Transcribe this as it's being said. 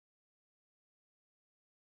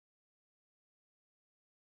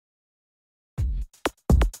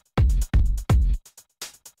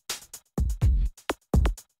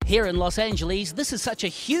Here in Los Angeles, this is such a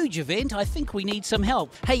huge event, I think we need some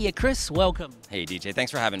help. Hey, Chris, welcome. Hey, DJ,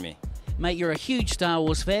 thanks for having me. Mate, you're a huge Star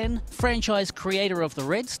Wars fan, franchise creator of the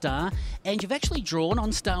Red Star, and you've actually drawn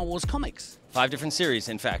on Star Wars comics. 5 different series,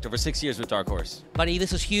 in fact, over 6 years with Dark Horse. Buddy,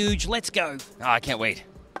 this is huge. Let's go. Oh, I can't wait.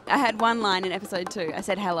 I had one line in episode 2. I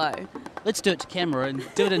said hello. Let's do it to camera and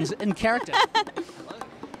do it in character.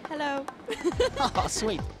 Hello. Oh,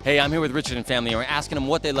 sweet. Hey, I'm here with Richard and family, and we're asking them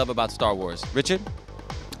what they love about Star Wars. Richard?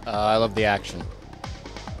 I love the action.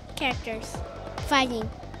 Characters. Fighting.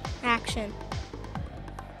 Action.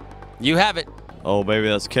 You have it. Oh, baby,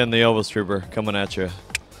 that's Ken the Elvis Trooper coming at you.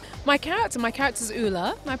 My character's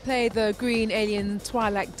Ula. I play the green alien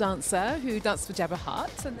Twi'lek dancer who danced for Jabba Hutt.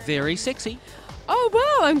 Very sexy. Oh,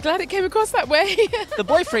 well, I'm glad it came across that way. The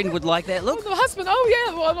boyfriend would like that look. Oh, the husband, oh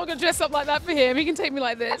yeah, well, I'm not going to dress up like that for him. He can take me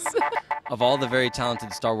like this. Of all the very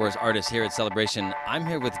talented Star Wars artists here at Celebration, I'm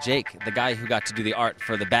here with Jake, the guy who got to do the art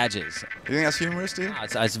for the badges. You think that's humorous, do you?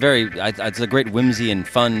 It's a great whimsy and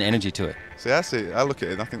fun energy to it. See, I look at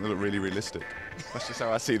it and I think they look really realistic. That's just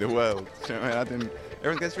how I see the world. Do you know what I mean?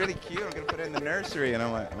 Everyone gets really cute. I'm going to put it in the nursery. And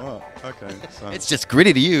I'm like, oh, okay. So. It's just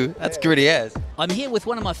gritty to you. That's gritty as. I'm here with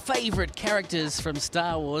one of my favourite characters from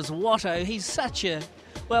Star Wars, Watto. He's such a,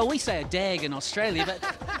 well, we say a dag in Australia, but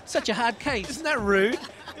such a hard case. Isn't that rude?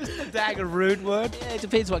 Isn't a dag a rude word? Yeah, it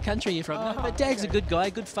depends what country you're from. But Dag's a good guy,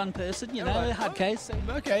 good fun person, you know, Right. hard case.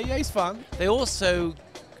 Okay, yeah, he's fun. They also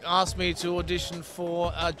asked me to audition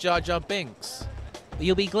for Jar Jar Binks.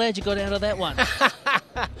 You'll be glad you got out of that one.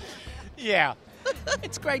 Yeah.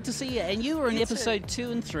 It's great to see you. And you were in episode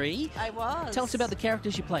 2 and 3. I was. Tell us about the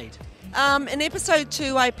characters you played. In episode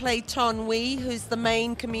 2, I played Ton Wee, who's the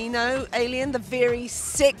main Camino alien, the very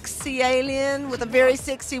sexy alien with a very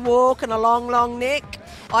sexy walk and a long, long neck.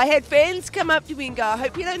 I had fans come up to me and go, I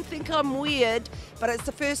hope you don't think I'm weird, but it's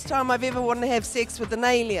the first time I've ever wanted to have sex with an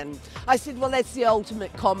alien. I said, well, that's the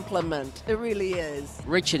ultimate compliment. It really is.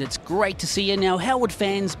 Richard, it's great to see you. Now, how would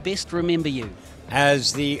fans best remember you?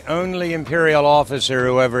 As the only Imperial officer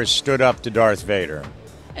who ever stood up to Darth Vader.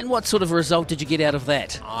 And what sort of result did you get out of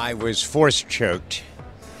that? I was force choked.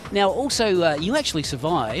 Now, also, you actually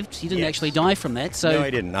survived. You didn't actually die from that, so... No, I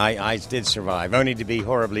didn't. I did survive, only to be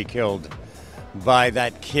horribly killed by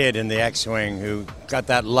that kid in the X-Wing who got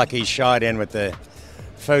that lucky shot in with the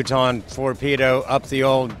photon torpedo up the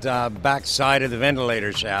old backside of the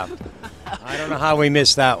ventilator shaft. I don't know how we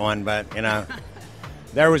missed that one, but, you know,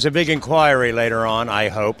 there was a big inquiry later on, I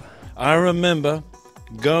hope. I remember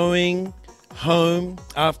going home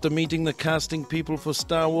after meeting the casting people for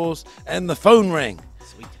Star Wars, and the phone rang.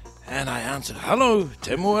 Sweet. And I answered, "Hello,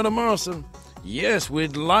 Tim Morrison. Yes,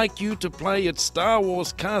 we'd like you to play at Star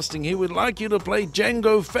Wars casting. He would like you to play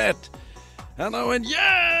Jango Fett." And I went,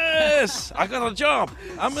 yes, I got a job.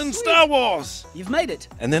 I'm in Star Wars. You've made it.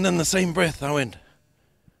 And then in the same breath, I went,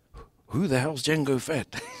 who the hell's Jango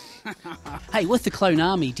Fett? Hey, with the clone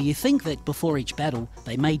army, do you think that before each battle,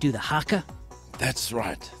 they may do the haka? That's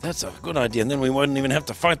right. That's a good idea. And then we wouldn't even have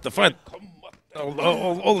to fight the fight.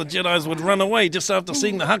 All the Jedis would run away just after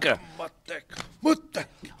seeing the haka.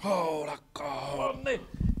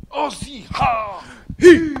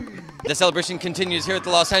 The celebration continues here at the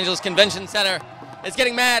Los Angeles Convention Center. It's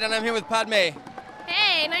getting mad, and I'm here with Padme.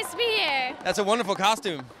 Hey, nice to be here. That's a wonderful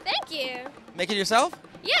costume. Thank you. Make it yourself?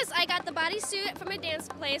 Yes, I got the bodysuit from a dance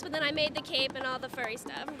place, but then I made the cape and all the furry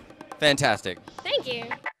stuff. Fantastic. Thank you.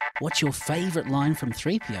 What's your favourite line from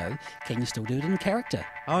 3PO? Can you still do it in character?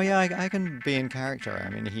 Oh, yeah, I can be in character. I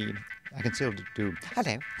mean, I can still do,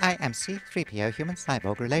 hello, I am C-3PO, human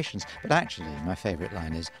cyborg relations. But actually, my favourite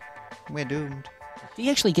line is, we're doomed. Do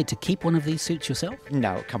you actually get to keep one of these suits yourself?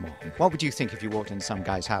 No, come on. What would you think if you walked into some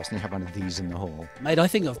guy's house and you had one of these in the hall? Mate, I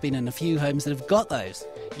think I've been in a few homes that have got those.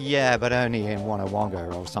 Yeah, but only in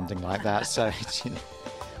Wonawonga or something like that, so...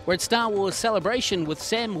 We're at Star Wars Celebration with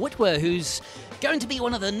Sam Witwer, who's going to be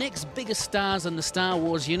one of the next biggest stars in the Star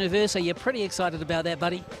Wars universe. Are you pretty excited about that,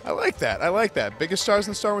 buddy? I like that. Biggest stars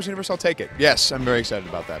in the Star Wars universe, I'll take it. Yes, I'm very excited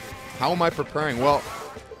about that. How am I preparing? Well,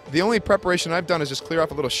 the only preparation I've done is just clear off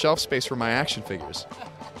a little shelf space for my action figures.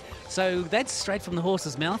 So that's straight from the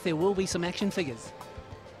horse's mouth. There will be some action figures.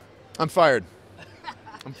 I'm fired.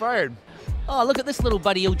 I'm fired. Oh, look at this little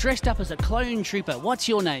buddy. You're dressed up as a clone trooper. What's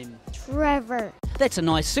your name? Trevor. That's a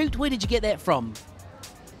nice suit. Where did you get that from?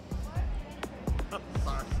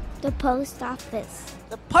 The post office.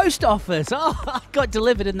 The post office. Oh, I got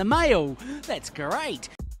delivered in the mail. That's great.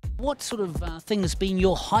 What sort of thing has been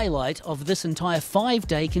your highlight of this entire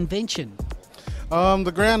 5-day convention?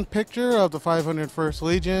 The grand picture of the 501st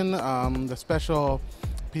Legion, the special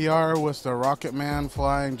PR was the Rocket Man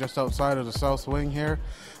flying just outside of the South Wing here.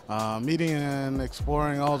 meeting and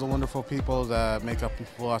exploring all the wonderful people that make up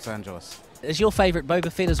Los Angeles. Is your favourite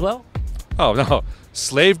Boba Fett as well? Oh no,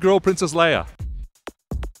 Slave Girl Princess Leia.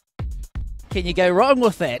 Can you go wrong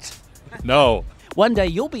with that? No. One day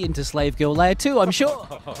you'll be into Slave Girl Leia too, I'm sure.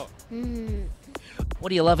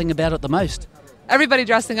 What are you loving about it the most? Everybody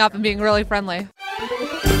dressing up and being really friendly.